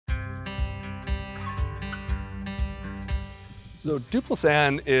So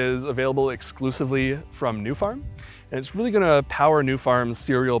Duplosan is available exclusively from Nufarm, and it's really going to power Nufarm's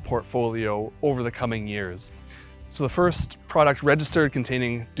cereal portfolio over the coming years. So the first product registered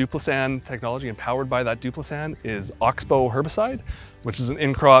containing Duplosan technology and powered by that Duplosan is Oxbow herbicide, which is an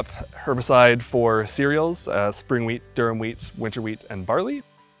in-crop herbicide for cereals, spring wheat, durum wheat, winter wheat, and barley.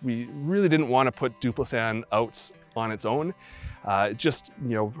 We really didn't want to put Duplosan out on its own.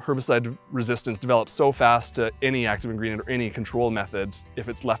 Herbicide resistance develops so fast to any active ingredient or any control method if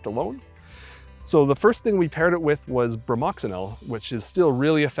it's left alone. So the first thing we paired it with was bromoxynil, which is still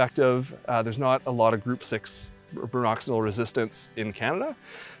really effective. There's not a lot of group 6 bromoxynil resistance in Canada.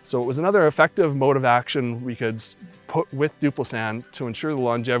 So it was another effective mode of action we could put with Duplosan to ensure the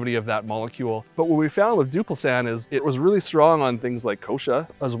longevity of that molecule. But what we found with Duplosan is it was really strong on things like kochia,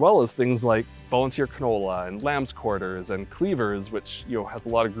 as well as things like volunteer canola and lamb's quarters and cleavers, which has a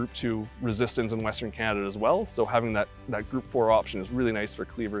lot of group 2 resistance in Western Canada as well. So having that group 4 option is really nice for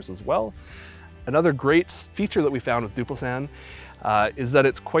cleavers as well. Another great feature that we found with Duplosan is that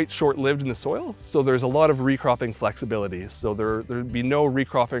it's quite short-lived in the soil, so there's a lot of recropping flexibility. So there'd be no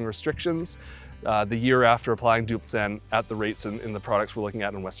recropping restrictions the year after applying Duplosan at the rates in the products we're looking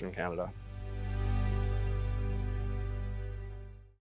at in Western Canada.